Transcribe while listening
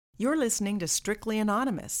You're listening to Strictly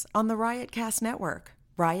Anonymous on the Riotcast Network,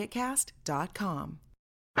 riotcast.com.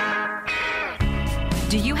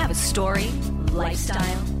 Do you have a story,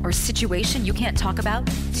 lifestyle, or situation you can't talk about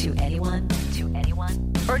to anyone?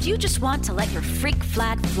 Or do you just want to let your freak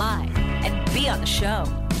flag fly and be on the show?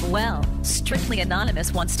 Well, Strictly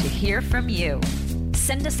Anonymous wants to hear from you.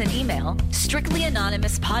 Send us an email,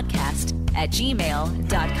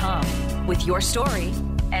 strictlyanonymouspodcast@gmail.com, with your story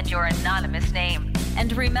and your anonymous name.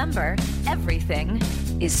 And remember, everything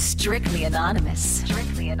is strictly anonymous.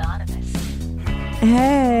 Strictly Anonymous.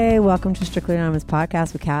 Hey, welcome to Strictly Anonymous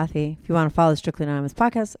Podcast with Kathy. If you want to follow Strictly Anonymous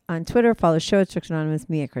Podcast on Twitter, follow the show at Strictly Anonymous,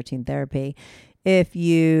 me at Cartoon Therapy. If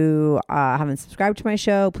you haven't subscribed to my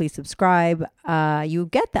show, please subscribe. You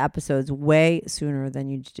get the episodes way sooner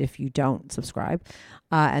than if you don't subscribe.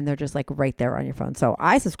 And they're just like right there on your phone. So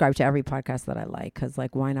I subscribe to every podcast that I like because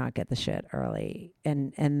like, why not get the shit early?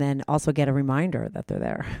 And then also get a reminder that they're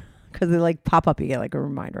there because they like pop up. You get like a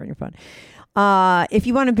reminder on your phone. If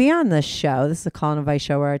you want to be on this show, this is a call and advice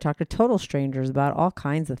show where I talk to total strangers about all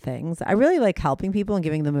kinds of things. I really like helping people and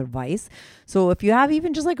giving them advice. So if you have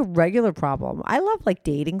even just like a regular problem, I love like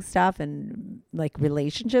dating stuff and like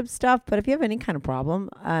relationship stuff. But if you have any kind of problem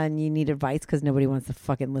and you need advice because nobody wants to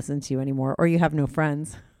fucking listen to you anymore, or you have no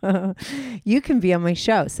friends, you can be on my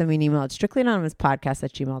show. Send me an email at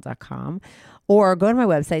strictlyanonymouspodcast@gmail.com or go to my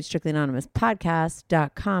website,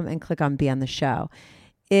 strictlyanonymouspodcast.com, and click on Be on the Show.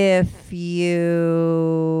 If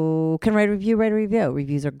you can write a review, write a review.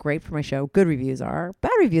 Reviews are great for my show. Good reviews are.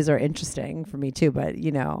 Bad reviews are interesting for me too, but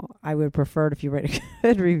you know, I would prefer it if you write a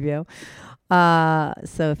good review.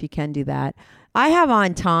 So if you can do that. I have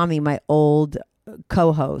on Tommy, my old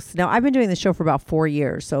co-host. Now I've been doing the show for about 4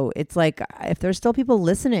 years. So it's like, if there's still people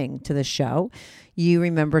listening to the show, you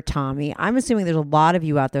remember Tommy. I'm assuming there's a lot of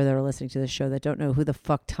you out there that are listening to the show that don't know who the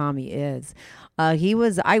fuck Tommy is.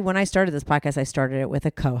 When I started this podcast, I started it with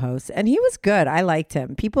a co-host and he was good. I liked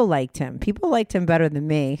him. People liked him. People liked him better than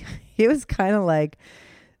me. He was kind of like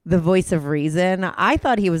the voice of reason. I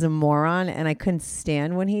thought he was a moron and I couldn't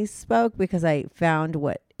stand when he spoke because I found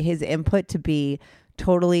his input to be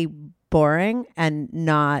totally boring and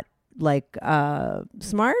not like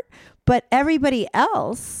smart. But everybody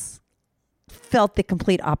else felt the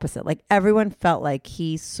complete opposite. Like everyone felt like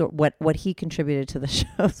what he contributed to the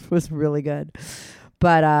shows was really good.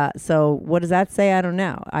 But so what does that say? I don't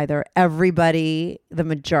know. Either the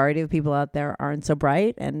majority of people out there aren't so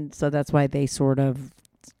bright, and so that's why they sort of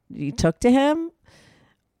took to him.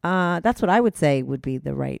 That's what I would say would be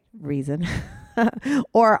the right reason.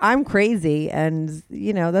 Or I'm crazy, and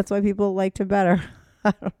you know that's why people liked him better.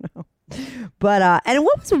 I don't know. But and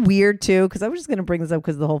what was weird too, because I was just going to bring this up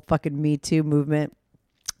because the whole fucking Me Too movement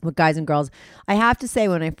with guys and girls. I have to say,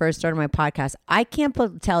 when I first started my podcast, I can't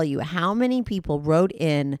tell you how many people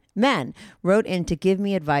men wrote in to give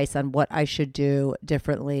me advice on what I should do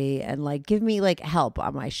differently and like give me like help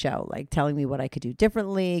on my show, like telling me what I could do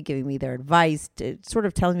differently, giving me their advice, sort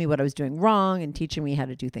of telling me what I was doing wrong and teaching me how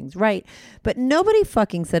to do things right. But nobody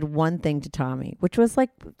fucking said one thing to Tommy, which was like,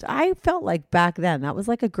 I felt like back then that was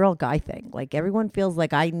like a girl guy thing. Like everyone feels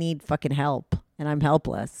like I need fucking help and I'm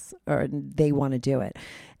helpless, or they want to do it.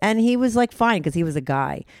 And he was like, fine, because he was a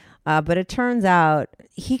guy. But it turns out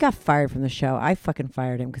he got fired from the show. I fucking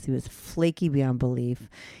fired him because he was flaky beyond belief.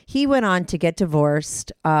 He went on to get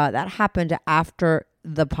divorced. That happened after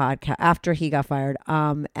the podcast, after he got fired.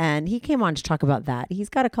 And he came on to talk about that. He's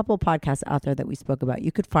got a couple of podcasts out there that we spoke about.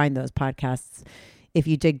 You could find those podcasts if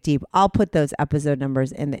you dig deep. I'll put those episode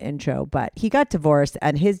numbers in the intro. But he got divorced,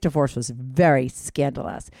 and his divorce was very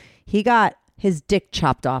scandalous. He got his dick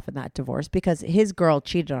chopped off in that divorce because his girl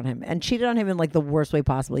cheated on him in like the worst way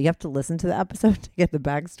possible. You have to listen to the episode to get the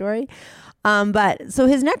backstory. But so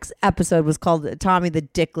his next episode was called Tommy the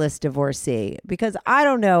Dickless Divorcee, because I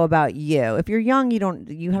don't know about you. If you're young,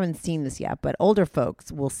 you haven't seen this yet, but older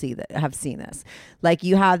folks will have seen this. Like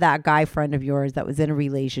you have that guy friend of yours that was in a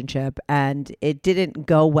relationship and it didn't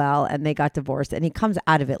go well and they got divorced, and he comes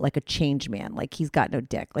out of it like a changed man. Like he's got no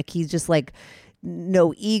dick. Like he's just like,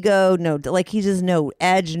 no ego, no, like he's just no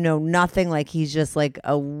edge, no nothing. Like he's just like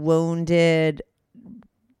a wounded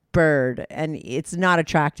bird, and it's not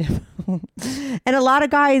attractive. And a lot of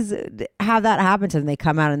guys have that happen to them. They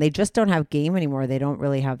come out and they just don't have game anymore. They don't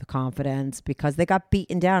really have the confidence because they got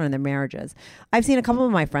beaten down in their marriages. I've seen a couple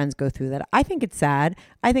of my friends go through that. I think it's sad.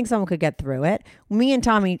 I think someone could get through it. Me and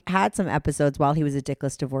Tommy had some episodes while he was a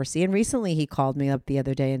dickless divorcee, and recently he called me up the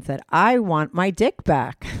other day and said, I want my dick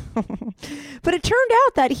back. But it turned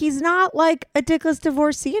out that he's not like a dickless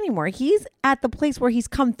divorcee anymore. He's at the place where he's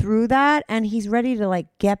come through that and he's ready to like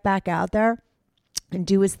get back out there and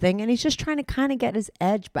do his thing. And he's just trying to kind of get his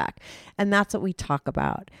edge back. And that's what we talk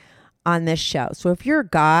about on this show. So if you're a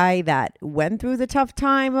guy that went through the tough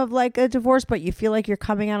time of like a divorce, but you feel like you're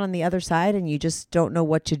coming out on the other side and you just don't know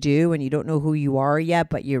what to do and you don't know who you are yet,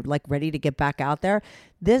 but you're like ready to get back out there,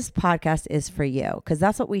 this podcast is for you, because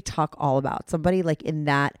that's what we talk all about. Somebody like in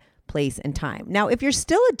that place and time. Now, if you're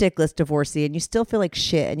still a dickless divorcee and you still feel like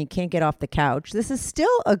shit and you can't get off the couch, this is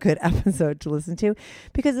still a good episode to listen to,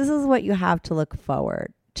 because this is what you have to look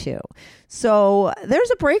forward to. So there's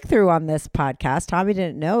a breakthrough on this podcast. Tommy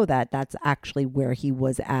didn't know that that's actually where he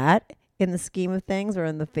was at in the scheme of things, or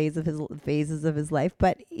in the phases of his life,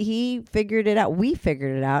 but he figured it out. We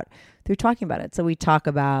figured it out through talking about it. So we talk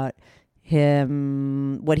about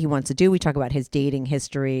him, what he wants to do. We talk about his dating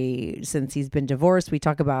history since he's been divorced. We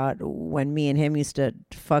talk about when me and him used to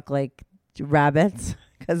fuck like rabbits,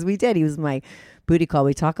 because we did. He was my booty call.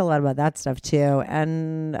 We talk a lot about that stuff too,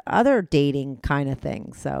 and other dating kind of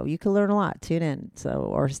things. So you can learn a lot. Tune in.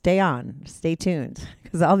 Or stay tuned,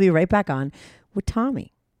 because I'll be right back on with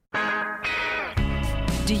Tommy.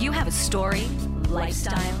 Do you have a story,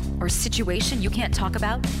 lifestyle, or situation you can't talk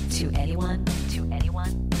about to anyone?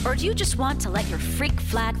 Or do you just want to let your freak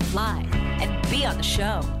flag fly and be on the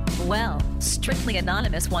show? Well, Strictly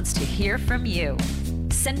Anonymous wants to hear from you.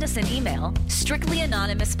 Send us an email,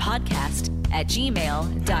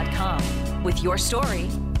 strictlyanonymouspodcast@gmail.com, with your story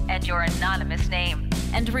and your anonymous name.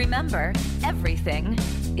 And remember, everything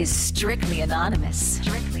is strictly anonymous.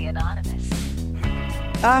 Strictly anonymous.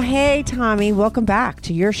 Hey, Tommy, welcome back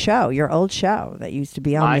to your show, your old show that used to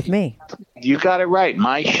be on with me. You got it right.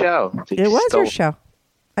 My show. It was your show.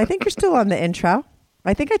 I think you're still on the intro.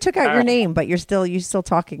 I think I took out your name, but you're still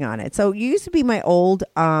talking on it. So you used to be my old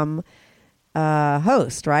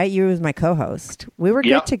host, right? You was my co-host. We were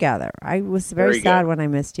good together. I was very sad when I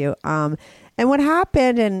missed you. And what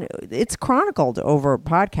happened, and it's chronicled over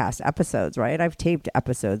podcast episodes, right? I've taped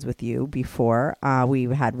episodes with you before. We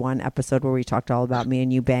had one episode where we talked all about me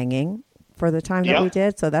and you banging for the time that we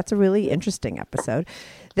did. So that's a really interesting episode.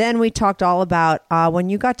 Then we talked all about when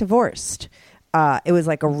you got divorced. It was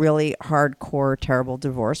like a really hardcore, terrible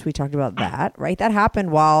divorce. We talked about that, right? That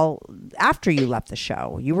happened after you left the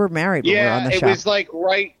show. You were married when we were on the show. Yeah, it was like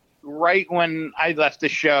right when I left the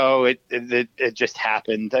show, it just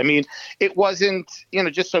happened. I mean, it wasn't,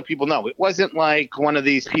 just so people know, it wasn't like one of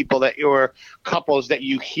these people that your couples that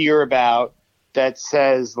you hear about that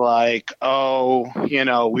says like, oh,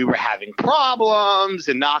 we were having problems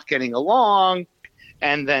and not getting along.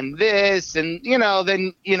 And then this, and,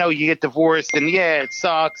 then you get divorced, and it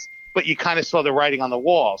sucks, but you kind of saw the writing on the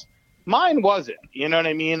walls. Mine wasn't, you know what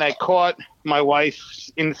I mean? I caught my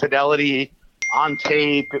wife's infidelity on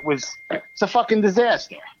tape. It's a fucking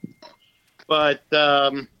disaster. But,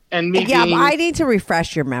 and me but I need to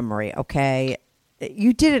refresh your memory, okay?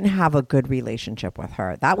 You didn't have a good relationship with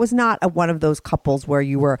her. That was not one of those couples where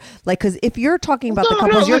you were like, because if you're talking about the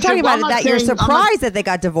couples, you're talking about that you're surprised that they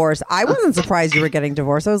got divorced. I wasn't surprised you were getting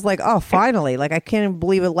divorced. I was like, oh, finally. Like, I can't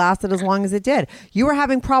believe it lasted as long as it did. You were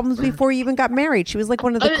having problems before you even got married. She was like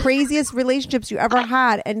one of the craziest relationships you ever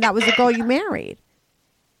had. And that was the girl you married.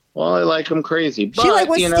 Well, I like him crazy. But, she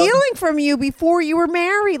was stealing from you before you were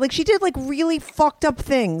married. Like, she did like really fucked up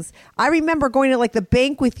things. I remember going to like the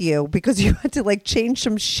bank with you because you had to like change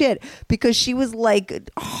some shit because she was like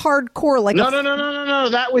hardcore. Like no.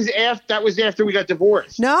 That was after we got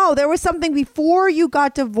divorced. No, there was something before you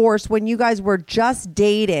got divorced when you guys were just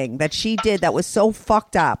dating that she did that was so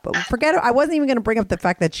fucked up. Forget it. I wasn't even going to bring up the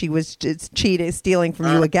fact that she was just stealing from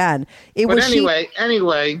you again.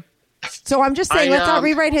 Anyway. So I'm just saying, let's not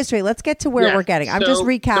rewrite history. Let's get to where we're getting. I'm just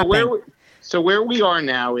recapping. So where we are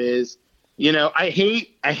now is, I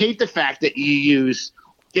hate the fact that you use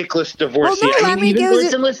dickless divorcee. Well, no,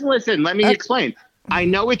 listen. Let me explain. I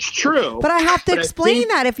know it's true. But I have to explain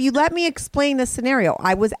that. If you let me explain the scenario,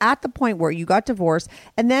 I was at the point where you got divorced,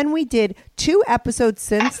 and then we did 2 episodes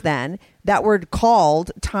since then that were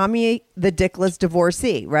called Tommy the Dickless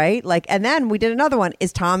Divorcee, right? Like, and then we did another one.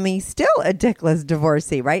 Is Tommy still a dickless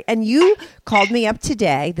divorcee, right? And you called me up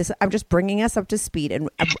today. I'm just bringing us up to speed.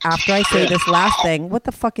 And after I say this last thing, what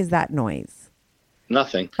the fuck is that noise?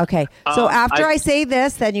 Nothing. Okay. So after I say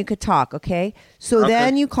this, then you could talk. Okay. So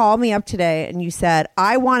then you called me up today and you said,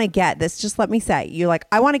 I want to get this. Just let me say, you're like,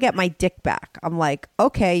 I want to get my dick back. I'm like,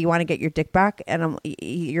 okay, you want to get your dick back? And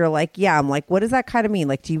you're like, yeah. I'm like, what does that kind of mean?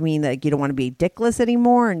 Like, do you mean that you don't want to be dickless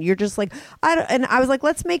anymore? And you're just like, and I was like,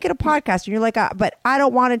 let's make it a podcast. And you're like, but I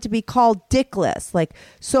don't want it to be called dickless. Like,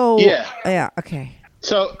 so yeah. Okay.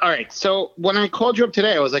 So, all right. So when I called you up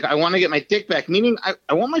today, I was like, I want to get my dick back, meaning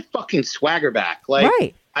I want my fucking swagger back. Like,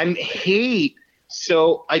 right.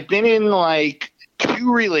 So I've been in like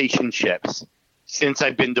 2 relationships since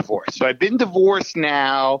I've been divorced. So I've been divorced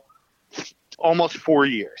now almost 4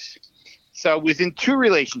 years. So I was in 2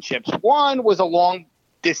 relationships. One was a long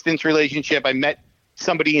distance relationship. I met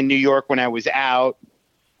somebody in New York when I was out.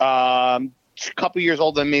 A couple years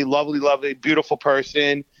older than me. Lovely, beautiful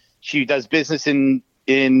person. She does business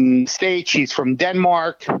in States. She's from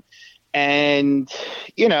Denmark. And,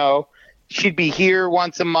 you know, she'd be here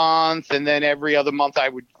once a month. And then every other month I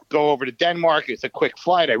would go over to Denmark. It's a quick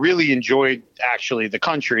flight. I really enjoyed, actually, the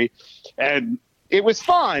country. And it was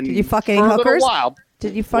fun. Did you fuck any hookers?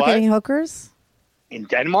 Did you fuck any hookers? In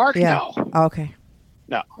Denmark? Yeah. No. Oh, okay.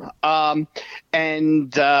 No.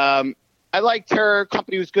 I liked her.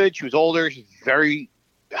 Company was good. She was older. She was very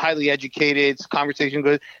highly educated. Conversation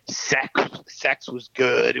good. Sex was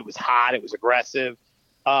good. It was hot. It was aggressive.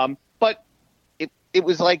 But it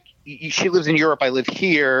was like she lives in Europe. I live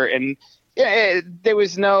here, and there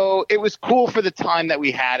was no. It was cool for the time that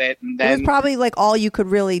we had it, and then it was probably like all you could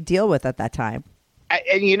really deal with at that time.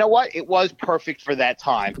 And you know what? It was perfect for that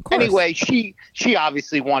time. Anyway, she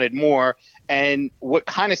obviously wanted more. And what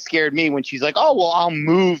kind of scared me when she's like, "Oh, well, I'll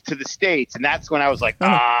move to the States," and that's when I was like, You're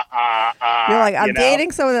like, I'm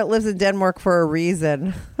dating someone that lives in Denmark for a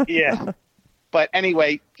reason. Yeah. But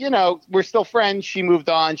anyway, you know, we're still friends. She moved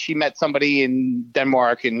on. She met somebody in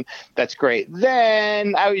Denmark, and that's great.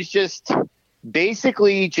 Then I was just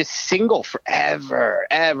basically just single forever,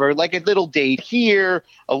 like a little date here,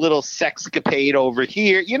 a little sexcapade over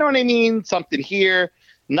here. You know what I mean? Something here,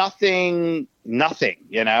 nothing,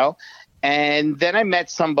 you know? And then I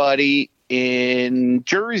met somebody in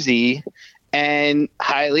Jersey, and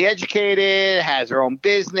highly educated, has her own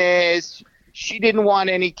business. She didn't want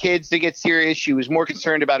any kids to get serious. She was more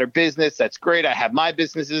concerned about her business. That's great. I have my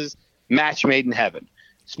businesses. Match made in heaven.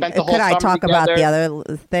 Spent the whole summer Could I talk together. about the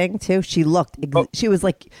other thing too? She looked. She was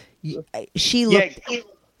like. She looked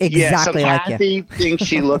exactly like you. Kathy thinks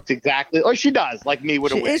she looked exactly. Or she does, like me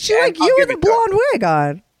with a wig. Is she like you with a blonde wig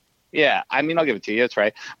on? Yeah, I mean, I'll give it to you. That's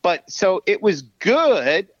right. But so it was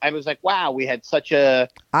good. I was like, wow, we had such a.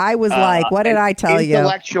 I was like, what did I tell you?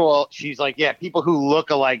 Intellectual. She's like, yeah, people who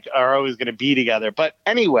look alike are always going to be together. But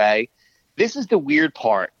anyway, this is the weird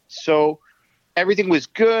part. So everything was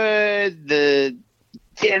good. The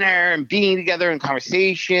dinner and being together and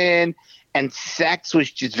conversation, and sex was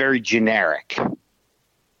just very generic.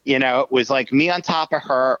 You know, it was like me on top of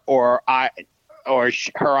her, or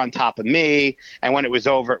her on top of me, and when it was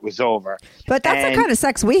over, it was over. But that's the kind of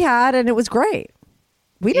sex we had, and it was great.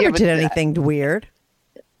 We never did anything weird.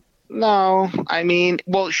 No, I mean,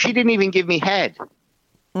 well, she didn't even give me head.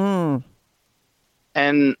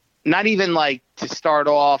 And not even like to start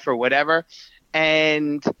off or whatever.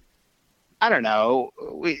 And I don't know.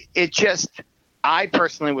 I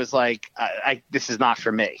personally was like, this is not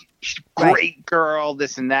for me. Great girl,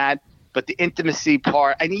 this and that. But the intimacy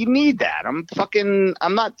part, you need that. I'm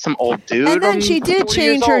not some old dude. And then she did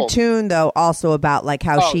change her tune, though, also about like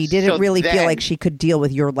how she didn't really feel like she could deal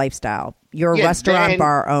with your lifestyle. You're a restaurant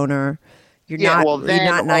bar owner. You're not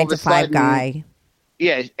 9-to-5 guy.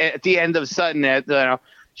 Yeah, at the end of sudden, you know,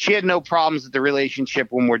 she had no problems with the relationship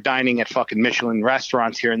when we're dining at fucking Michelin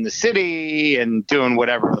restaurants here in the city and doing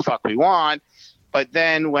whatever the fuck we want. But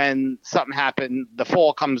then when something happened, the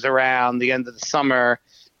fall comes around, the end of the summer,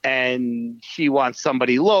 and she wants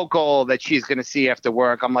somebody local that she's going to see after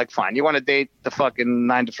work. I'm like, fine, you want to date the fucking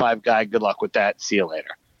 9-to-5 guy? Good luck with that. See you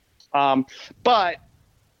later. But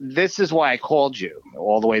this is why I called you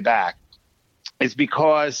all the way back. It's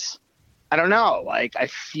because, I don't know, like I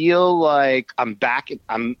feel like I'm back.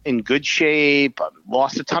 I'm in good shape. I've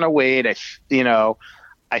lost a ton of weight. I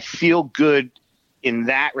feel good in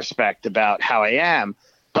that respect about how I am.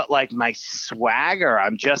 But like my swagger,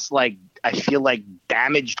 I'm just like, I feel like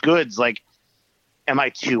damaged goods. Like, am I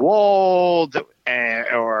too old,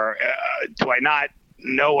 or do I not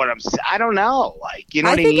know what I'm saying? I don't know. Like, you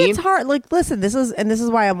know what I mean? I think it's hard. Like, listen, this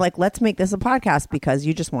is why I'm like, let's make this a podcast, because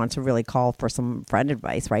you just want to really call for some friend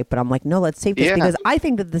advice, right? But I'm like, no, let's save this because I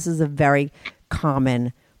think that this is a very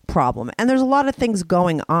common problem, and there's a lot of things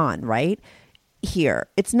going on, right? Here,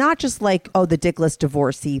 it's not just like, oh, the dickless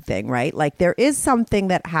divorcee thing, right? Like there is something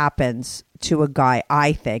that happens to a guy,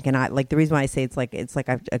 I think, and I like the reason why I say it's like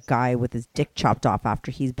a guy with his dick chopped off after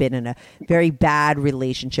he's been in a very bad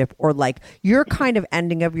relationship, or like your kind of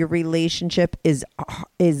ending of your relationship is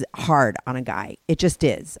hard on a guy. It just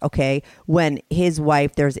is. Okay, when his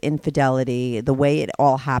wife, there's infidelity, the way it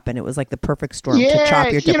all happened, it was like the perfect storm to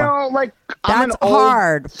chop your dick off. Like that's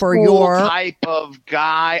hard for your type of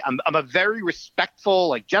guy. I'm a very respectful,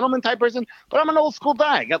 like gentleman type person, but I'm an old school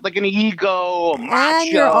guy. I got like an ego, a macho. And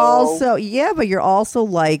you're also Yeah, but you're also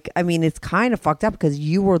like, I mean, it's kind of fucked up because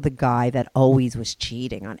you were the guy that always was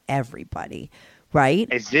cheating on everybody. Right?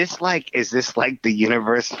 Is this like the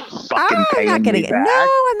universe fucking I'm paying not me gonna back? No,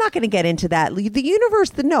 I'm not going to get into that. The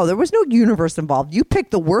universe, no, there was no universe involved. You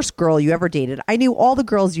picked the worst girl you ever dated. I knew all the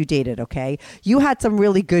girls you dated, okay? You had some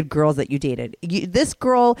really good girls that you dated. This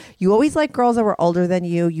girl, you always like girls that were older than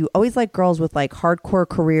you. You always like girls with like hardcore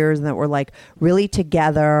careers and that were like really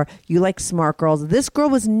together. You like smart girls. This girl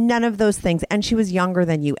was none of those things, and she was younger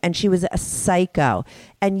than you, and she was a psycho,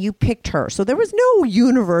 and you picked her. So there was no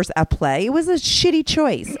universe at play. It was a shitty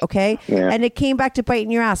choice, okay? Yeah. And it came back to bite in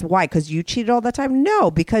your ass. Why? Because you cheated all the time? No,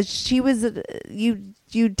 because she was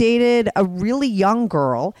you dated a really young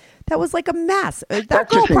girl that was like a mess. That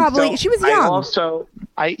That's girl the thing. probably, So she was young.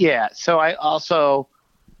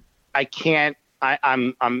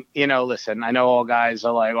 I'm listen, I know all guys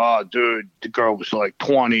are like, oh dude, the girl was like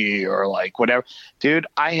 20 or like whatever. Dude,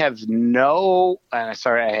 I have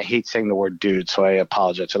I hate saying the word dude, so I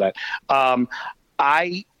apologize for that.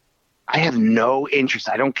 I have no interest.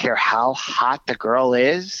 I don't care how hot the girl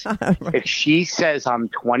is. Right. If she says I'm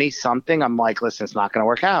 20 something, I'm like, listen, it's not going to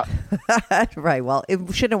work out. Right. Well, it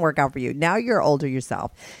shouldn't work out for you. Now you're older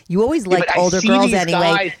yourself. You always Yeah, liked but I older see girls these anyway.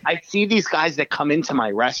 guys- I see these guys that come into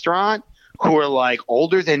my restaurant who are like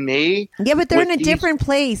older than me. Yeah, but they're with in a these- different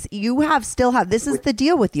place. You this is the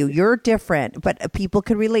deal with you. You're different, but people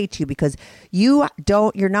can relate to you because you're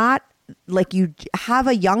not like, you have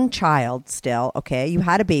a young child still, okay? You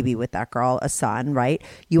had a baby with that girl, a son, right?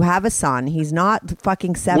 You have a son. He's not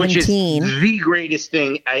fucking 17. Which is the greatest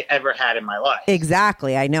thing I ever had in my life.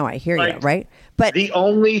 Exactly. I know. I hear you, Like, right? But the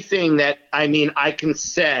only thing that, I can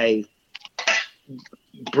say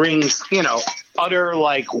brings, utter,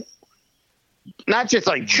 like, not just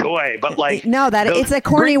like joy, but like no, it's a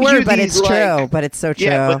corny brings you word, but these, it's like- true. But it's so true.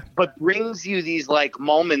 Yeah, but brings you these like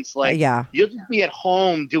moments, like Yeah. you'll just be at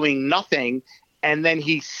home doing nothing, and then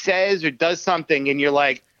he says or does something, and you're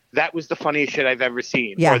like, that was the funniest shit I've ever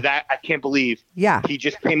seen. Yeah. Or that I can't believe. Yeah. He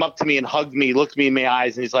just came up to me and hugged me, looked me in my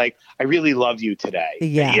eyes, and he's like, I really love you today.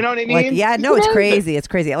 Yeah. You know what I mean? Like, yeah, no, it's Yeah. crazy. It's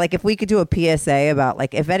crazy. Like, if we could do a PSA about,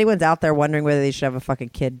 like, if anyone's out there wondering whether they should have a fucking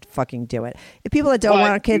kid, fucking do it. If people that don't But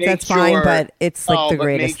want kids, make that's fine, sure- but it's like the but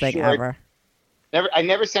greatest make thing sure- ever. I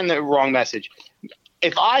never send the wrong message.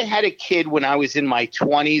 If I had a kid when I was in my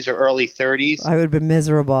 20s or early 30s, I would have been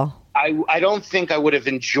miserable. I don't think I would have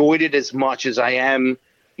enjoyed it as much as I am.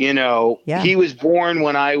 Yeah. He was born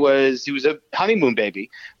when he was a honeymoon baby,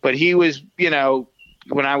 but he was,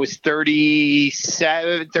 when I was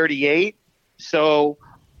 37, 38. So,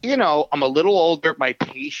 I'm a little older. My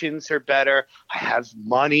patience are better. I have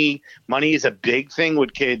money. Money is a big thing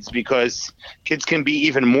with kids because kids can be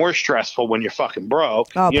even more stressful when you're fucking broke.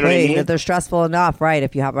 Oh, You know what I please. mean? If they're stressful enough, right?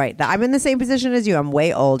 If you have, right. I'm in the same position as you. I'm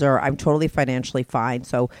way older. I'm totally financially fine.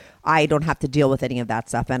 So I don't have to deal with any of that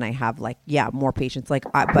stuff. And I have more patience.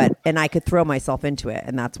 And I could throw myself into it.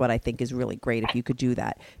 And that's what I think is really great if you could do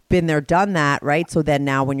that. Been there, done that, right? So then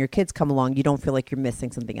now when your kids come along, you don't feel like you're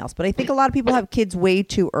missing something else. But I think a lot of people have kids way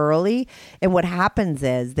too early. And what happens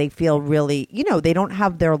is they feel really, they don't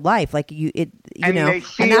have their life. Like they and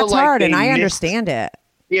feel that's like hard. they And I missed- understand it.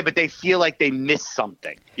 Yeah, but they feel like they missed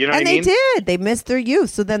something. You know And what I they mean? did. They missed their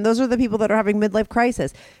youth. So then those are the people that are having midlife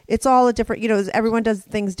crisis. It's all a different, everyone does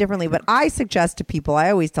things differently. But I suggest to people, I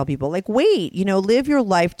always tell people, like, wait, live your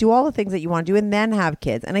life, do all the things that you want to do, and then have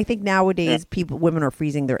kids. And I think nowadays women are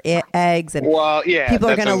freezing their eggs, and Well, yeah, people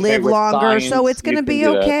are that's going to what I'm saying live with longer. science, So it's going to you be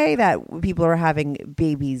can do that. okay that people are having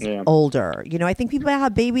babies older. I think people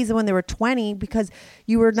have babies when they were 20 because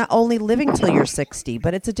you were not only living till you're 60,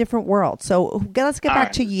 but it's a different world. So let's get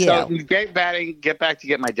back to you. So get back to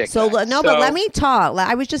get my dick. So back. no, but let me talk.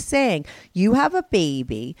 I was just saying, you have a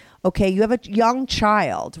baby, okay? You have a young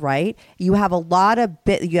child, right? You have a lot of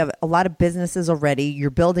businesses already. You're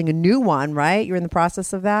building a new one, right? You're in the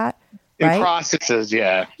process of that, right? In processes,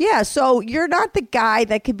 yeah. Yeah, so you're not the guy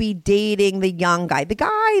that could be dating the young guy. The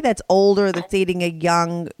guy that's older that's dating a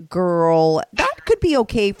young girl, that could be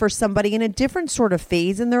okay for somebody in a different sort of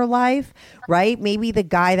phase in their life, right? Maybe the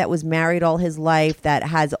guy that was married all his life that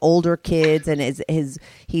has older kids and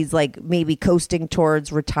he's like maybe coasting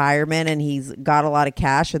towards retirement and he's got a lot of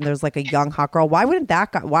cash and there's like a young hot girl. Why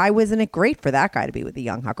wasn't it great for that guy to be with the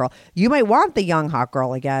young hot girl? You might want the young hot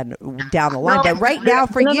girl again down the line, but right now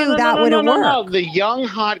for you that wouldn't work. No, the young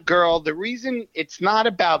hot girl, the reason it's not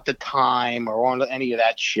about the time or any of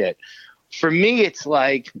that shit. For me, it's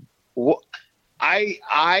like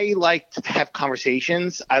I like to have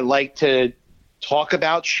conversations. I like to talk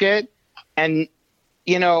about shit, and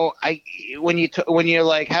when you're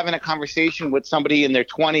like having a conversation with somebody in their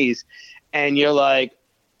 20s, and you're like,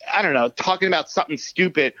 I don't know, talking about something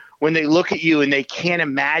stupid when they look at you and they can't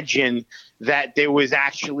imagine that there was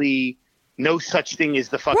actually no such thing as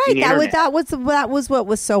the fucking internet. That was what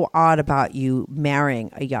was so odd about you marrying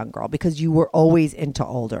a young girl, because you were always into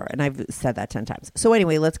older, and I've said that 10 times. So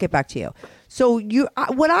anyway, let's get back to you. So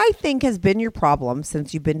what I think has been your problem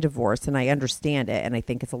since you've been divorced, and I understand it, and I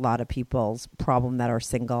think it's a lot of people's problem that are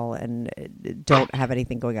single and don't have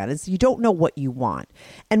anything going on, is you don't know what you want,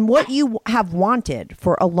 and what you have wanted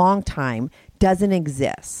for a long time doesn't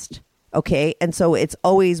exist. Okay. And so it's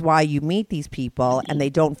always why you meet these people and they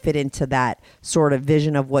don't fit into that sort of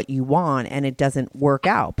vision of what you want, and it doesn't work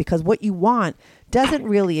out because what you want doesn't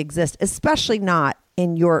really exist, especially not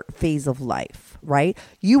in your phase of life, right?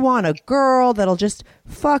 You want a girl that'll just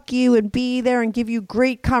fuck you and be there and give you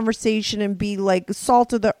great conversation and be like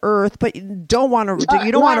salt of the earth, but you don't want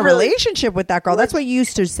a relationship with that girl. That's what you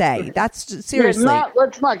used to say. That's seriously.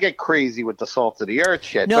 Let's not get crazy with the salt of the earth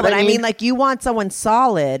shit. No, but I mean, like, you want someone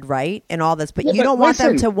solid, right? And all this, but you don't want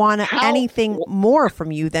them to want anything more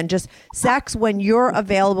from you than just sex when you're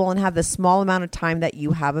available and have the small amount of time that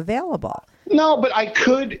you have available. No, but I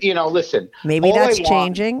could, listen. Maybe that's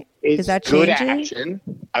changing. Is that good changing? Action.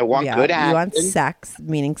 I want good action. You want sex,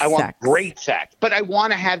 meaning sex. I want great sex. But I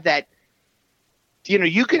want to have that,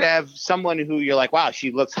 you could have someone who you're like, wow,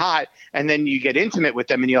 she looks hot. And then you get intimate with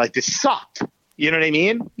them and you're like, this sucked. You know what I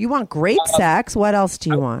mean? You want great sex. What else do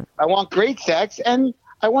you want? I want great sex. And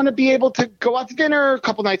I want to be able to go out to dinner a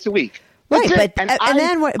couple nights a week. Right, but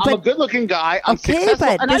I'm a good-looking guy. I'm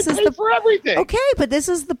successful, and I pay for everything. Okay, but this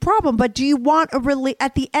is the problem. But do you want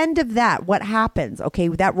at the end of that, what happens? Okay,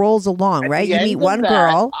 that rolls along, right? You meet one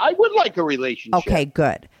girl. I would like a relationship. Okay,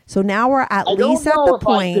 good. So now we're at least at the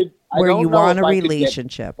point where you want a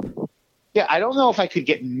relationship. Yeah, I don't know if I could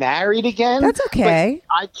get married again. That's okay.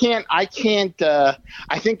 I can't. I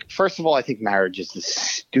think, first of all, I think marriage is the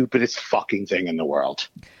stupidest fucking thing in the world.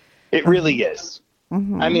 It really is.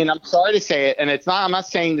 Mm-hmm. I mean, I'm sorry to say it, and I'm not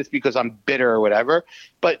saying this because I'm bitter or whatever,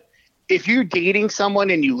 but if you're dating someone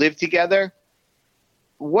and you live together,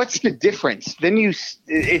 what's the difference? Then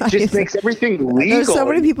it just makes everything legal. There's so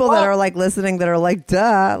many people that are like listening that are like,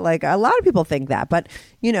 duh. Like, a lot of people think that, but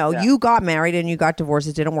you got married and you got divorced.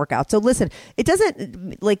 It didn't work out. So listen, it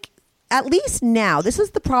doesn't, like, at least now, this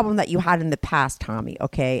is the problem that you had in the past, Tommy.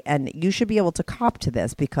 Okay. And you should be able to cop to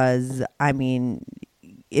this because, I mean,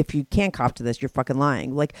 if you can't cop to this, you're fucking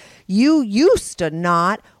lying. Like, you used to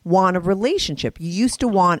not want a relationship. You used to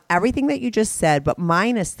want everything that you just said, but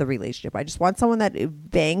minus the relationship. I just want someone that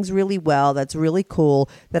bangs really well, that's really cool,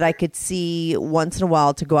 that I could see once in a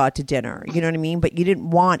while to go out to dinner. You know what I mean? But you didn't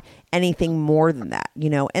want anything more than that,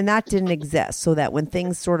 and that didn't exist. So that when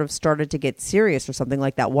things sort of started to get serious or something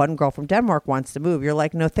like that, one girl from Denmark wants to move, you're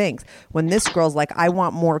like, no thanks. When this girl's like, I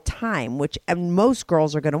want more time, which most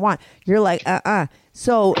girls are going to want, you're like,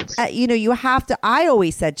 So, you have to, I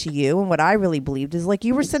always said to you, and what I really believed is like,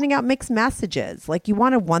 you were sending out mixed messages. Like, you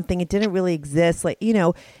wanted one thing, it didn't really exist. Like,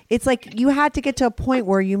 it's like you had to get to a point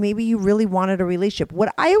where you really wanted a relationship.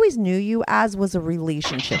 What I always knew you as was a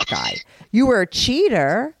relationship guy. You were a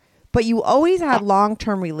cheater, but you always had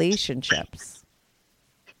long-term relationships.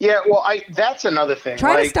 Yeah, well, that's another thing.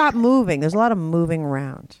 Try to stop moving. There's a lot of moving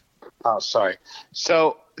around. Oh, sorry.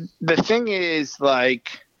 So the thing is,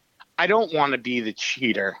 like, I don't want to be the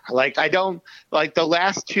cheater. Like, I don't, like, the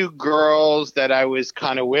last two girls that I was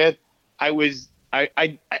kind of with, I guess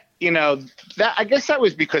that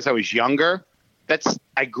was because I was younger.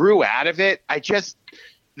 I grew out of it. I just,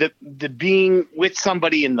 the being with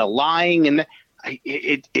somebody and the lying and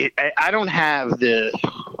I don't have the,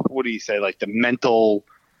 what do you say? Like, the mental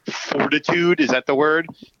fortitude. Is that the word?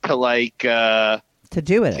 To like, to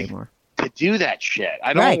do it anymore. To do that shit.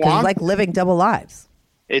 I don't want. Right, like living double lives.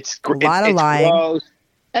 It's a lot of lying. Gross.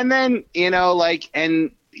 And then,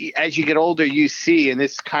 and as you get older, you see, and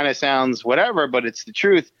this kind of sounds whatever, but it's the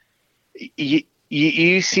truth.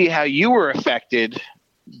 You see how you were affected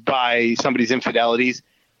by somebody's infidelities.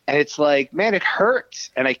 And it's like, man, it hurts.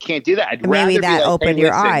 And I can't do that. Maybe that opened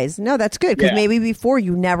your eyes. No, that's good. Because maybe before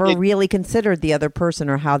you never really considered the other person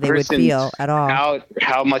or how they would feel at all.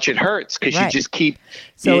 How much it hurts. Because you just keep.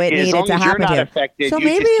 So it needed to happen to you. So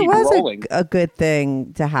maybe it was a good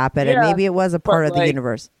thing to happen. And maybe it was a part of the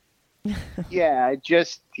universe. Yeah.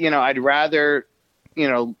 Just, I'd rather,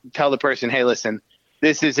 tell the person, hey, listen,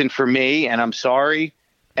 this isn't for me. And I'm sorry.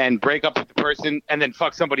 And break up with the person and then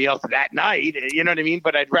fuck somebody else that night. You know what I mean?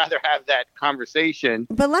 But I'd rather have that conversation.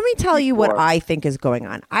 But let me tell you what I think is going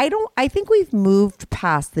on. I think we've moved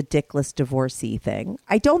past the dickless divorcee thing.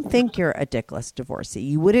 I don't think you're a dickless divorcee.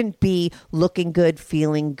 You wouldn't be looking good,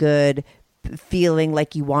 feeling good, feeling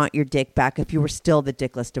like you want your dick back if you were still the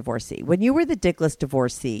dickless divorcee. When you were the dickless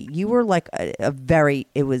divorcee, you were like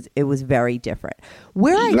it was very different.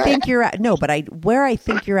 Where I think you're at, where I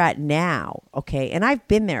think you're at now, okay, and I've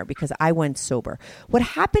been there because I went sober. What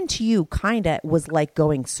happened to you kind of was like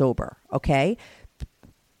going sober, okay?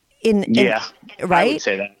 Right? I would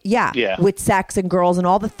say that. Yeah. With sex and girls and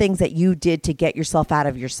all the things that you did to get yourself out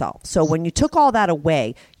of yourself. So when you took all that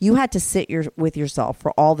away, you had to sit with yourself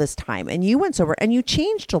for all this time, and you went sober and you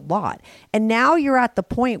changed a lot. And now you're at the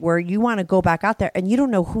point where you want to go back out there and you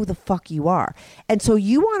don't know who the fuck you are. And so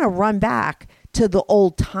you want to run back to the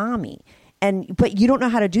old Tommy. But you don't know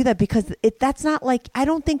how to do that because that's not like, I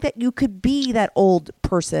don't think that you could be that old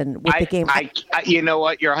person with the game. You know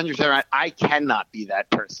what? You're 100% right. I cannot be that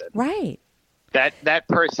person. Right. That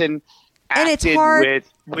person acted and it's hard.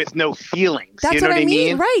 with no feelings. That's you know what I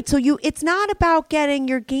mean? Right. So it's not about getting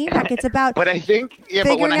your game back. It's about but I think,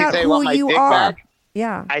 figuring out who you are.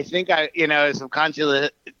 Yeah. I think I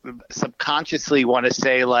subconsciously want to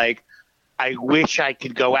say, like, I wish I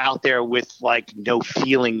could go out there with like no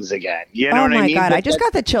feelings again. You know what I mean? Oh my God. I just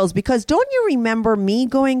got the chills because don't you remember me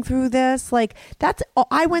going through this? Like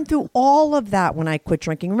I went through all of that when I quit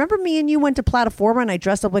drinking. Remember me and you went to Plataforma and I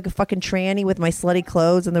dressed up like a fucking tranny with my slutty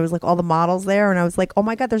clothes and there was like all the models there. And I was like, oh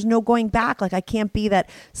my God, there's no going back. Like I can't be that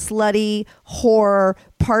slutty whore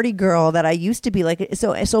party girl that I used to be. Like,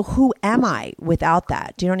 so who am I without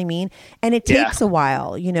that? Do you know what I mean? And it takes a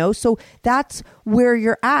while, so that's where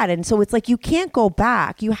you're at. And so it's like, you can't go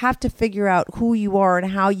back. You have to figure out who you are and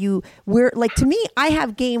how like, to me, I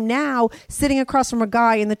have game now sitting across from a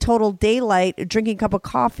guy in the total daylight, drinking a cup of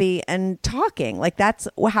coffee and talking. Like that's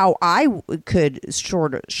how I could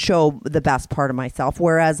sort of show the best part of myself.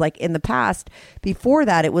 Whereas like in the past, before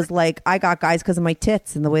that, it was like, I got guys because of my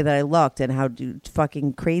tits and the way that I looked and how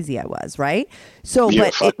fucking crazy I was. Right. So,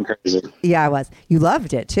 You're fucking crazy. Yeah, I was. You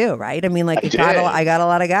loved it too, right? I mean, like I got a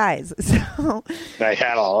lot of guys. So I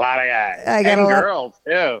had a lot of guys. And girls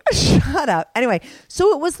too. Shut up. Anyway,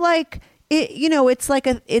 so it was like it's like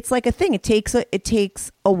a thing. It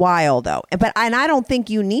takes a while though. And I don't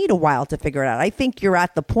think you need a while to figure it out. I think you're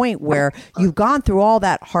at the point where you've gone through all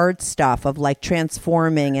that hard stuff of like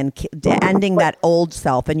transforming and ending that old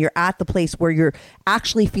self, and you're at the place where you're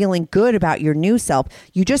actually feeling good about your new self.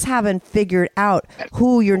 You just haven't figured out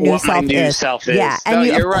who your new self is. Yeah, and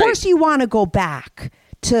of course you want to go back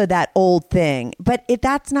to that old thing, but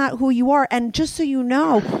that's not who you are. And just so you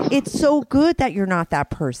know, it's so good that you're not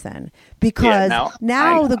that person because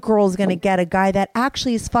now the girl's going to get a guy that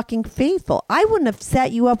actually is fucking faithful. I wouldn't have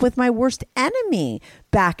set you up with my worst enemy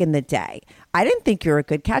back in the day. I didn't think you were a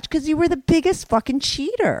good catch because you were the biggest fucking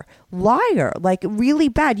cheater, liar, like really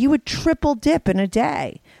bad. You would triple dip in a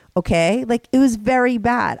day. Okay. Like it was very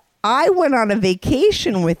bad. I went on a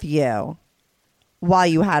vacation with you while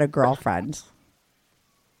you had a girlfriend.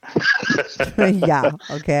 Yeah.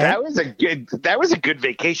 Okay. That was a good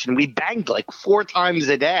vacation. We banged like 4 times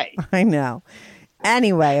a day. I know.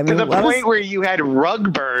 Anyway, I mean, to the point where you had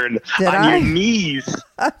rug burn on your knees.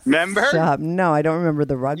 Remember? No, I don't remember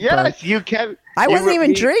the rug burn. Yes, you kept. I wasn't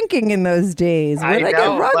even drinking in those days. Where did I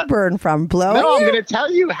get rug burn from? Blowing? No, I'm going to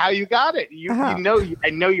tell you how you got it. I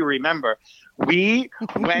know you remember. We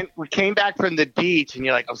came back from the beach and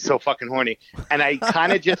you're like, I'm so fucking horny. And I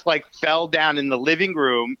kind of just like fell down in the living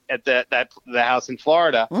room at the house in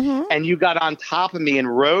Florida. Mm-hmm. And you got on top of me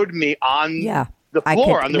and rode me on the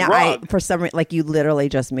floor, on the rug. For some reason, like you literally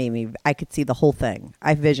just made me, I could see the whole thing.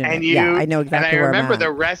 I visioned it. Yeah, I know exactly where I'm at. And I remember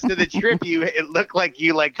the rest of the trip, it looked like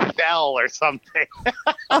you like fell or something.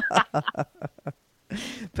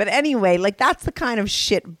 But anyway, like that's the kind of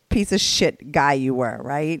piece of shit guy you were,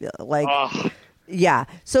 right? Like, yeah.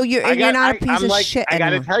 So you're not a piece of shit. I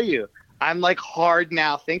got to tell you, I'm like hard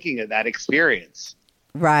now thinking of that experience.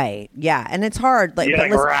 Right. Yeah. And it's hard. Like,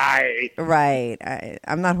 right. Right.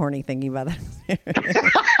 I'm not horny thinking about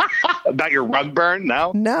that. About your rug burn?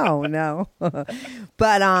 No. No.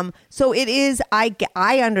 But so it is.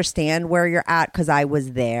 I understand where you're at because I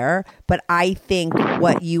was there. But I think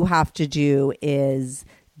what you have to do is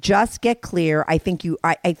just get clear. I think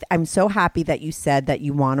I'm so happy that you said that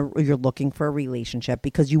you're looking for a relationship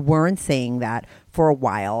because you weren't saying that for a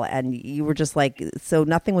while and you were just like, so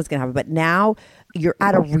nothing was going to happen. But now you're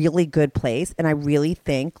at a really good place. And I really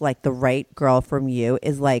think like the right girl from you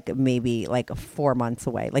is like maybe like 4 months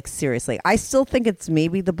away. Like seriously, I still think it's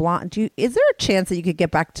maybe the blonde. Is there a chance that you could get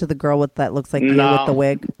back to the girl that looks like you with the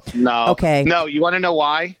wig? No. Okay. No, you want to know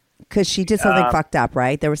why? Because she did something fucked up,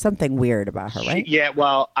 right? There was something weird about her, right?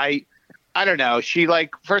 Well, I don't know. She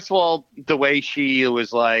like, first of all, the way she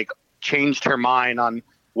was like changed her mind on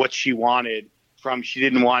what she wanted. from she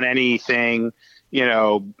didn't want anything, you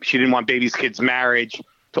know, she didn't want babies, kids, marriage,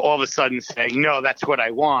 to all of a sudden saying, no, that's what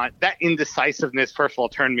I want. That indecisiveness, first of all,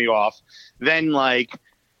 turned me off. Then, like,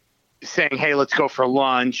 saying, hey, let's go for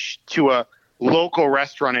lunch, to a local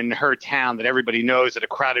restaurant in her town that everybody knows, at a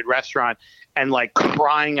crowded restaurant, and like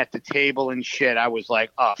crying at the table and shit. I was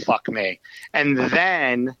like, oh, fuck me. And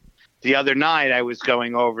then the other night I was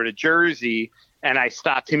going over to Jersey and I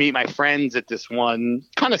stopped to meet my friends at this one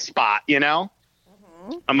kind of spot, you know,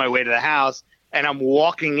 on my way to the house. And I'm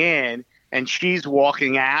walking in and she's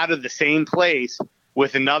walking out of the same place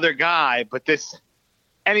with another guy. But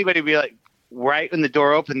anybody would be like, right when the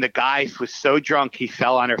door opened, the guy was so drunk he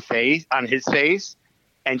fell on his face,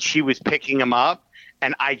 and she was picking him up.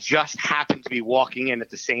 And I just happened to be walking in at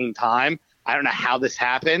the same time. I don't know how this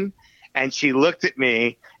happened. And she looked at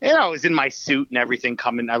me, you know, I was in my suit and everything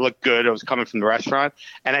I looked good. I was coming from the restaurant.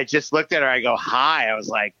 And I just looked at her. I go, hi. I was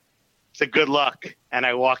like, it's a good look. And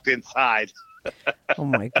I walked inside. Oh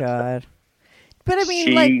my God. But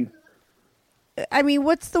I mean,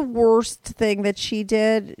 what's the worst thing that she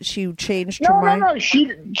did? She changed her mind? No. She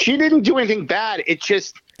didn't do anything bad. It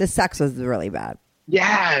just... The sex was really bad.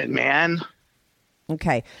 Yeah, man.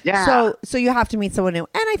 Okay. Yeah. So you have to meet someone new.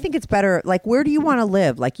 And I think it's better, like, where do you want to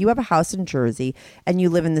live? Like, you have a house in Jersey and you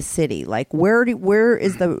live in the city. Like, where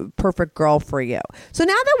is the perfect girl for you? So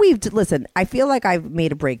now that listen, I feel like I've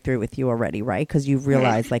made a breakthrough with you already, right? Because you've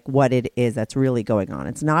realized like what it is that's really going on.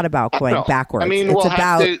 It's not about going backwards. I mean, it's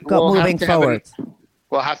about moving forwards.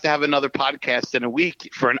 We'll have to have another podcast in a week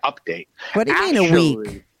for an update. What do you mean a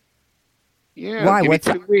week? Yeah. Why? What's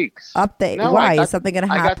 2 weeks? Update. No, why? Is something going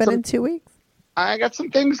to happen in 2 weeks? I got some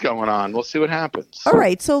things going on. We'll see what happens. All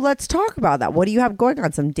right, so let's talk about that. What do you have going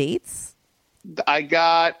on? Some dates? I'm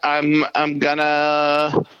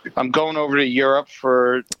going over to Europe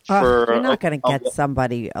for you're not going to get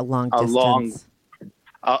somebody a long distance.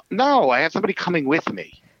 No, I have somebody coming with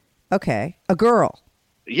me. Okay, a girl.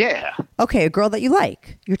 Yeah. Okay, a girl that you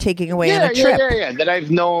like. You're taking away on a trip. Yeah. That I've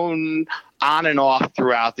known on and off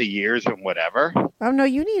throughout the years and whatever. Oh no,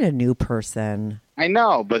 you need a new person. I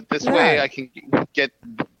know, but this way I can get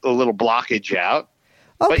a little blockage out.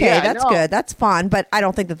 Okay, that's good. That's fun, but I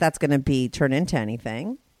don't think that's going to turn into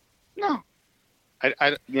anything. No.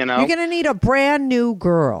 You're going to need a brand new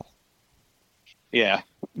girl. Yeah.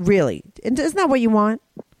 Really? And isn't that what you want?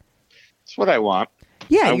 That's what I want.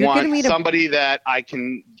 Yeah, I you're want going to meet somebody that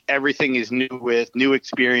everything is new with, new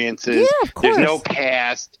experiences. Yeah, of course. There's no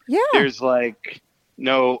past. Yeah. There's like,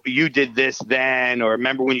 no, you did this then, or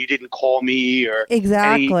remember when you didn't call me, or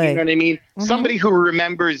exactly. You know what I mean? Mm-hmm. Somebody who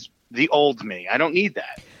remembers the old me. I don't need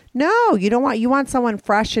that. No, you don't want. You want someone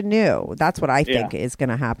fresh and new. That's what I think is going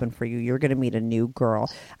to happen for you. You're going to meet a new girl.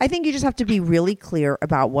 I think you just have to be really clear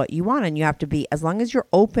about what you want, and you have to be, as long as you're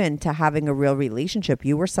open to having a real relationship.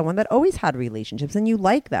 You were someone that always had relationships, and you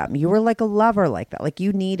like them. You were like a lover like that. Like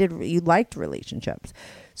you liked relationships.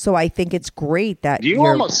 So I think it's great that you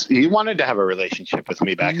wanted to have a relationship with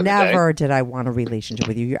me back in the day. Never did I want a relationship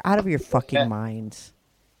with you. You're out of your fucking mind.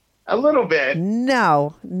 A little bit.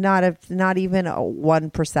 No, not even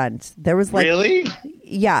 1%. There was like really,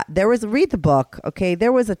 yeah. Read the book, okay?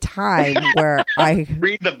 There was a time where I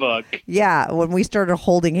read the book. Yeah, when we started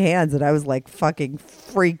holding hands, and I was like fucking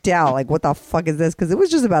freaked out. Like, what the fuck is this? Because it was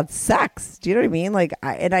just about sex. Do you know what I mean? Like,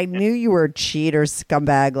 I knew you were a cheat or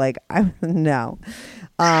scumbag. Like, no,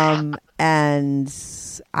 and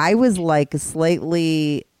I was like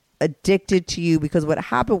slightly addicted to you, because what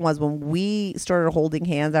happened was when we started holding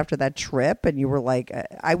hands after that trip, and you were like,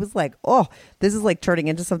 I was like, oh, this is like turning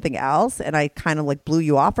into something else, and I kind of like blew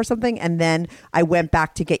you off or something, and then I went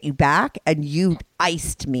back to get you back, and you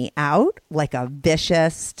iced me out like a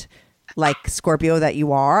vicious like Scorpio that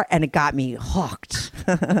you are, and it got me hooked.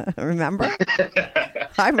 Remember?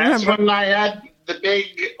 I remember. That's when I had the big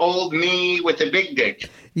old me with the big dick.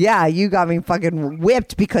 Yeah, you got me fucking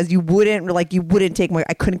whipped because you wouldn't take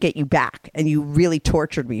I couldn't get you back, and you really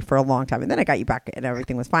tortured me for a long time, and then I got you back and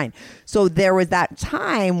everything was fine. So there was that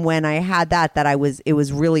time when I had that it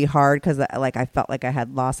was really hard, because like I felt like I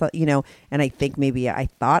had lost, and I think maybe I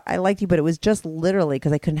thought I liked you, but it was just literally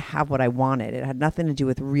because I couldn't have what I wanted. It had nothing to do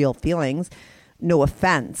with real feelings. No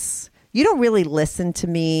offense. You don't really listen to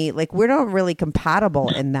me. Like, we're not really compatible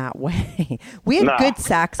in that way. We had good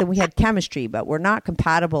sex and we had chemistry, but we're not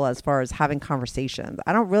compatible as far as having conversations.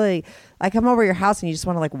 I don't really, like, I'm over your house and you just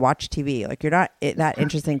want to like watch TV. Like, you're not that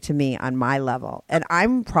interesting to me on my level. And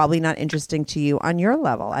I'm probably not interesting to you on your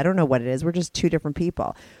level. I don't know what it is. We're just two different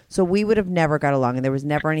people. So we would have never got along, and there was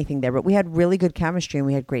never anything there, but we had really good chemistry and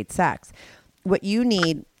we had great sex. What you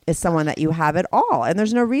need is someone that you have it all. And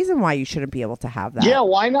there's no reason why you shouldn't be able to have that. Yeah,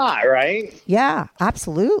 why not, right? Yeah,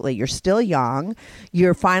 absolutely. You're still young.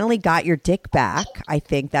 You're finally got your dick back. I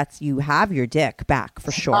think you have your dick back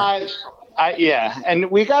for sure. Yeah, and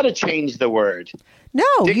we got to change the word. No,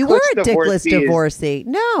 you were a dickless divorcee.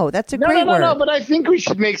 No, that's a great word. No, but I think we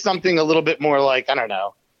should make something a little bit more like, I don't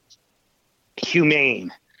know,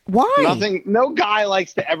 humane. Why? No guy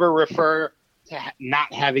likes to ever refer to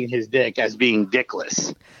not having his dick as being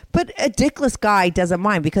dickless. But a dickless guy doesn't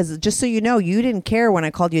mind, because just so you know, you didn't care when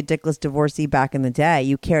I called you a dickless divorcee back in the day.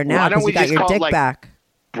 You care now because you got your dick back.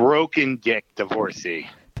 Broken dick divorcee.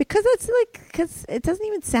 Because it doesn't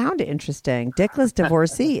even sound interesting. Dickless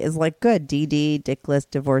divorcee is like good. DD, dickless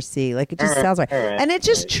divorcee. Like, it just sounds right. And it's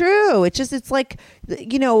just true. It's like,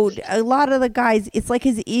 you know, a lot of the guys, it's like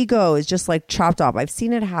his ego is just like chopped off. I've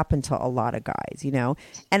seen it happen to a lot of guys, you know.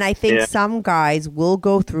 And I think some guys will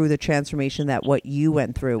go through the transformation that what you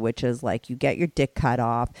went through, which is like you get your dick cut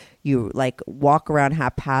off. You like walk around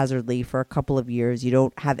haphazardly for a couple of years. You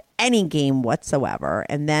don't have any game whatsoever.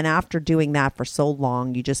 And then after doing that for so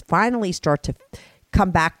long, you just finally start to come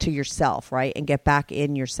back to yourself, right? And get back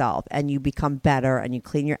in yourself, and you become better, and you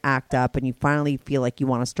clean your act up, and you finally feel like you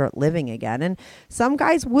want to start living again. And some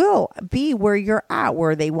guys will be where you're at,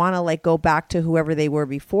 where they want to like go back to whoever they were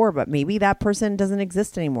before, but maybe that person doesn't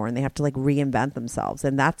exist anymore and they have to like reinvent themselves.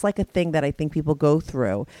 And that's like a thing that I think people go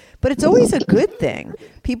through, but it's always a good thing.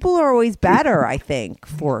 People are always better, I think,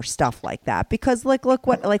 for stuff like that, because like, look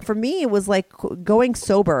what, like for me, it was like going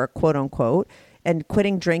sober, quote unquote, and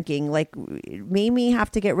quitting drinking, like, made me have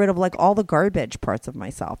to get rid of like all the garbage parts of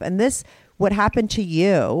myself. And this, what happened to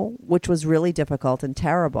you, which was really difficult and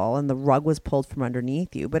terrible, and the rug was pulled from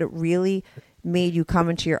underneath you, but it really made you come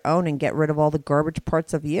into your own and get rid of all the garbage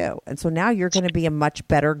parts of you. And so now you're going to be a much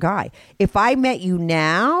better guy. If I met you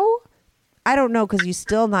now, I don't know, because you're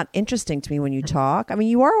still not interesting to me when you talk. I mean,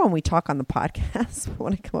 you are when we talk on the podcast,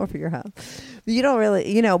 when I come over your house. You don't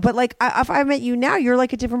really, you know, but like if I met you now, you're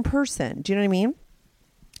like a different person. Do you know what I mean?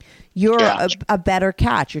 You're a better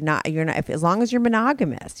catch. You're not, as long as you're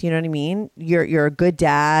monogamous, you know what I mean? You're a good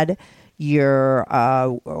dad. You're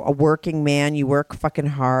a working man. You work fucking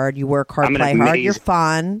hard. You work hard, play hard. You're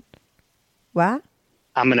fun. What?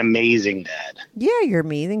 I'm an amazing dad. Yeah, you're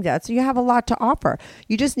amazing dad. So you have a lot to offer.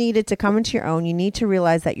 You just needed to come into your own. You need to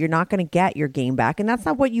realize that you're not going to get your game back. And that's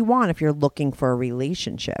not what you want if you're looking for a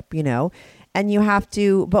relationship, you know? And you have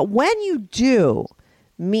to, but when you do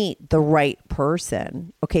meet the right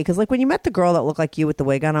person, okay, because like when you met the girl that looked like you with the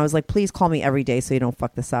wig on, I was like, please call me every day so you don't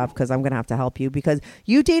fuck this up, because I'm gonna have to help you, because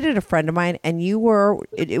you dated a friend of mine and you were,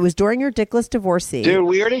 it was during your dickless divorcee. Dude,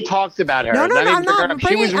 we already talked about her. No, I'm not.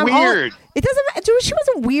 She was weird. It doesn't matter. Dude, she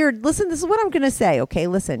wasn't weird. Listen, this is what I'm going to say, okay?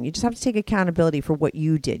 Listen, you just have to take accountability for what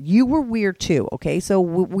you did. You were weird too, okay? So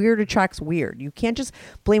weird attracts weird. You can't just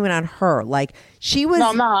blame it on her. Like, she was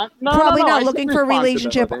probably not looking for a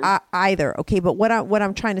relationship either, okay? But what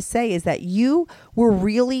I'm trying to say is that you were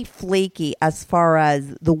really flaky as far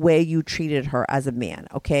as the way you treated her as a man,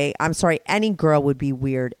 okay? I'm sorry, any girl would be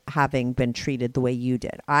weird having been treated the way you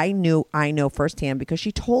did. I know firsthand because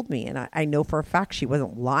she told me, and I know for a fact she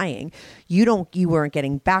wasn't lying. You weren't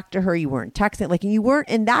getting back to her. You weren't texting, like, and you weren't,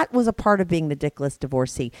 and that was a part of being the dickless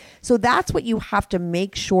divorcee. So that's what you have to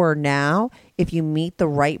make sure now. If you meet the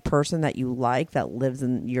right person that you like, that lives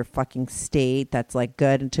in your fucking state, that's like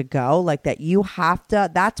good and to go, like that, you have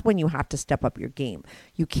to, that's when you have to step up your game.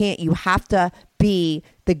 You have to be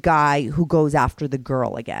the guy who goes after the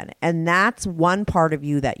girl again. And that's one part of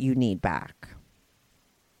you that you need back.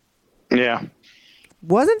 Yeah.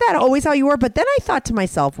 Wasn't that always how you were? But then I thought to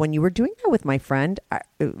myself, when you were doing that with my friend,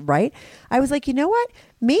 right? I was like, you know what?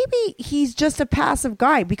 Maybe he's just a passive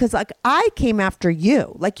guy, because like I came after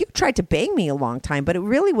you. Like, you tried to bang me a long time, but it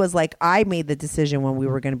really was like I made the decision when we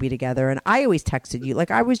were going to be together, and I always texted you. Like,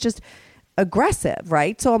 I was just aggressive,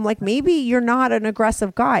 right? So I'm like, maybe you're not an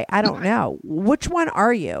aggressive guy. I don't know. Which one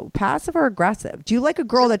are you? Passive or aggressive? Do you like a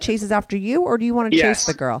girl that chases after you, or do you want to chase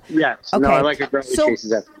the girl? Yes. Okay. No, I like a girl that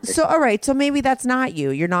chases after me. So, all right. So maybe that's not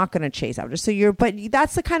you. You're not going to chase after. But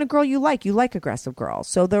that's the kind of girl you like. You like aggressive girls.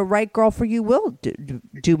 So the right girl for you will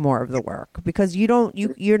do more of the work, because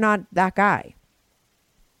you're not that guy.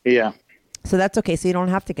 Yeah. So that's okay. So you don't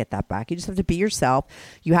have to get that back. You just have to be yourself.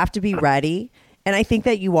 You have to be ready. And I think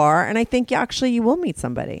that you are. And I think actually you will meet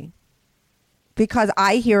somebody, because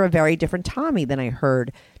I hear a very different Tommy than I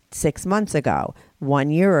heard 6 months ago, 1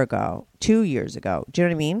 year ago, 2 years ago. Do you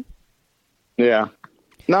know what I memean? Yeah.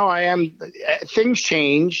 No, I am. Things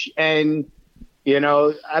change, and, you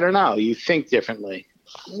know, I don't know. You think differently.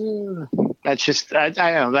 That's just, I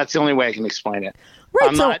don't know. That's the only way I can explain it. Right.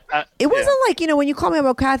 I'm So not, it wasn't like, when you call me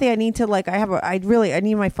about Kathy, I need to I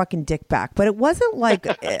need my fucking dick back. But it wasn't like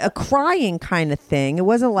a crying kind of thing. It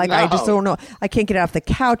wasn't like, I just don't know. I can't get off the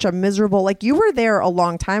couch. I'm miserable. Like, you were there a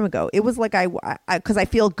long time ago. It was like, because I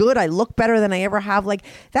feel good. I look better than I ever have. Like,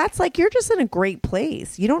 that's like, you're just in a great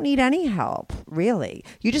place. You don't need any help, really.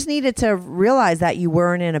 You just needed to realize that you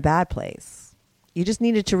weren't in a bad place. You just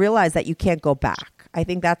needed to realize that you can't go back. I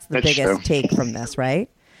think that's the biggest take from this, right?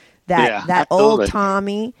 That old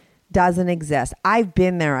Tommy doesn't exist. I've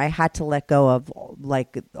been there. I had to let go of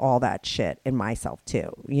like all that shit in myself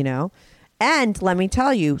too, And let me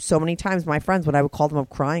tell you, so many times my friends, when I would call them up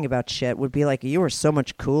crying about shit, would be like, you were so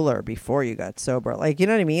much cooler before you got sober. Like, you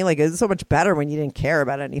know what I mean? Like, it was so much better when you didn't care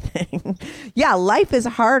about anything. Yeah, life is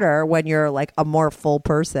harder when you're like a more full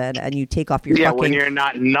person and you take off your fucking... when you're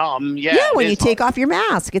not numb. Yeah, when you take off your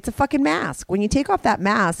mask. It's a fucking mask. When you take off that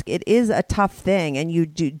mask, it is a tough thing. And you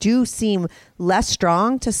do seem less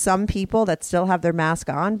strong to some people that still have their mask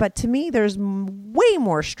on. But to me, there's way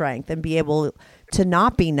more strength and be able to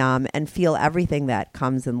not be numb and feel everything that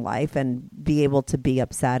comes in life and be able to be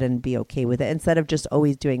upset and be okay with it instead of just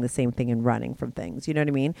always doing the same thing and running from things. You know what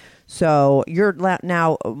I mean? So you're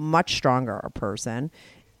now a much stronger person.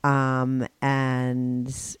 And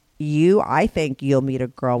I think you'll meet a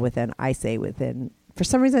girl within, for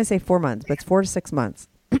some reason I say 4 months, but it's 4 to 6 months.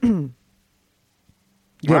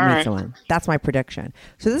 You'll meet someone. That's my prediction.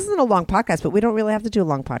 So this isn't a long podcast, but we don't really have to do a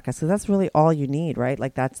long podcast because that's really all you need, right?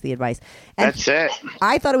 Like, that's the advice. And that's it.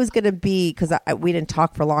 I thought it was going to be, because we didn't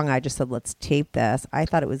talk for long. I just said, let's tape this. I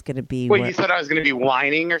thought it was going to be... Wait, you thought I was going to be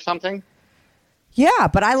whining or something? Yeah,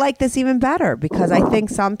 but I like this even better because I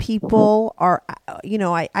think some people are,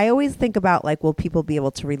 I always think about like, will people be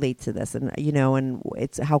able to relate to this? And, and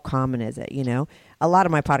it's how common is it, A lot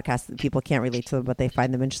of my podcasts, people can't relate to them, but they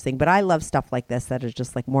find them interesting. But I love stuff like this that is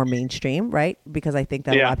just like more mainstream, right? Because I think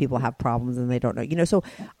that a lot of people have problems and they don't know, So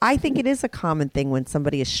I think it is a common thing when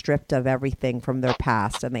somebody is stripped of everything from their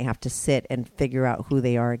past and they have to sit and figure out who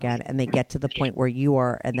they are again. And they get to the point where you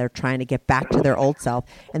are and they're trying to get back to their old self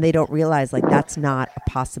and they don't realize like that's not a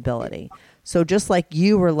possibility. So just like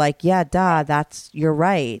you were like, yeah, you're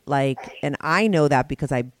right. Like, and I know that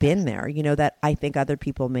because I've been there, that I think other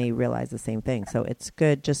people may realize the same thing. So it's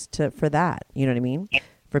good just for that, you know what I mean?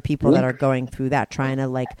 For people that are going through that, trying to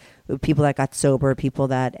like, people that got sober, people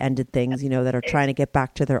that ended things, that are trying to get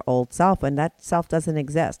back to their old self, and that self doesn't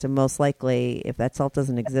exist. And most likely if that self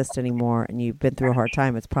doesn't exist anymore and you've been through a hard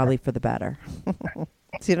time, it's probably for the better. So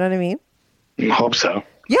you know what I mean? I hope so.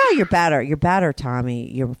 Yeah, you're better. You're better, Tommy.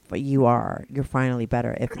 You're finally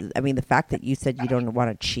better. The fact that you said you don't want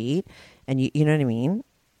to cheat and you know what I mean?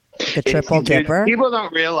 The triple dipper. People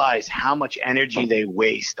don't realize how much energy they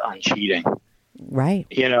waste on cheating. Right.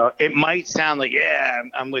 It might sound like, yeah,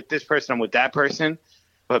 I'm with this person, I'm with that person.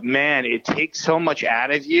 But man, it takes so much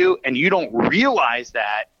out of you and you don't realize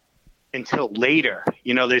that until later.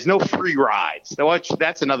 There's no free rides.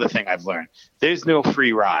 That's another thing I've learned. There's no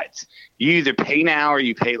free rides. You either pay now or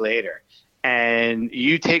you pay later. And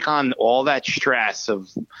you take on all that stress of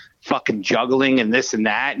fucking juggling and this and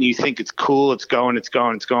that, and you think it's cool, it's going.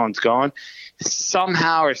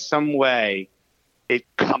 Somehow or some way, it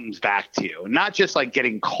comes back to you. Not just like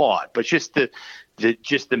getting caught, but just the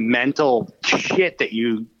mental shit that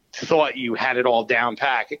you thought you had it all down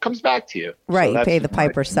pat. It comes back to you. Right. So you pay the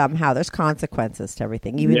piper somehow. There's consequences to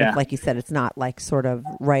everything. Even if, like you said, it's not like sort of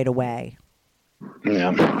right away.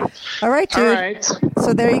 Yeah. All right, dude. All right.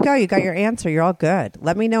 So there you go. You got your answer. You're all good.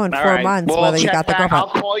 Let me know in 4 months whether you got the girlfriend. I'll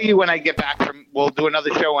call you when I get back we'll do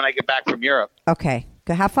another show when I get back from Europe. Okay.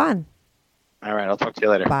 Go have fun. All right. I'll talk to you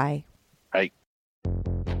later. Bye. Bye.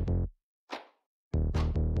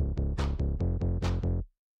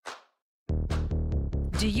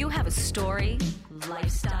 Do you have a story,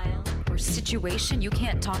 lifestyle, or situation you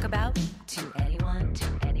can't talk about to anyone?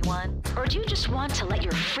 Or do you just want to let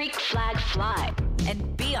your freak flag fly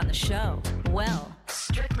and be on the show? Well,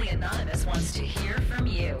 Strictly Anonymous wants to hear from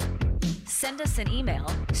you. Send us an email,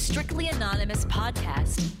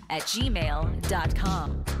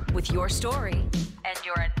 strictlyanonymouspodcast@gmail.com with your story and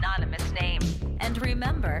your anonymous name. And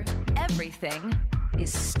remember, everything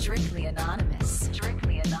is strictly anonymous.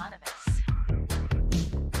 Strictly Anonymous.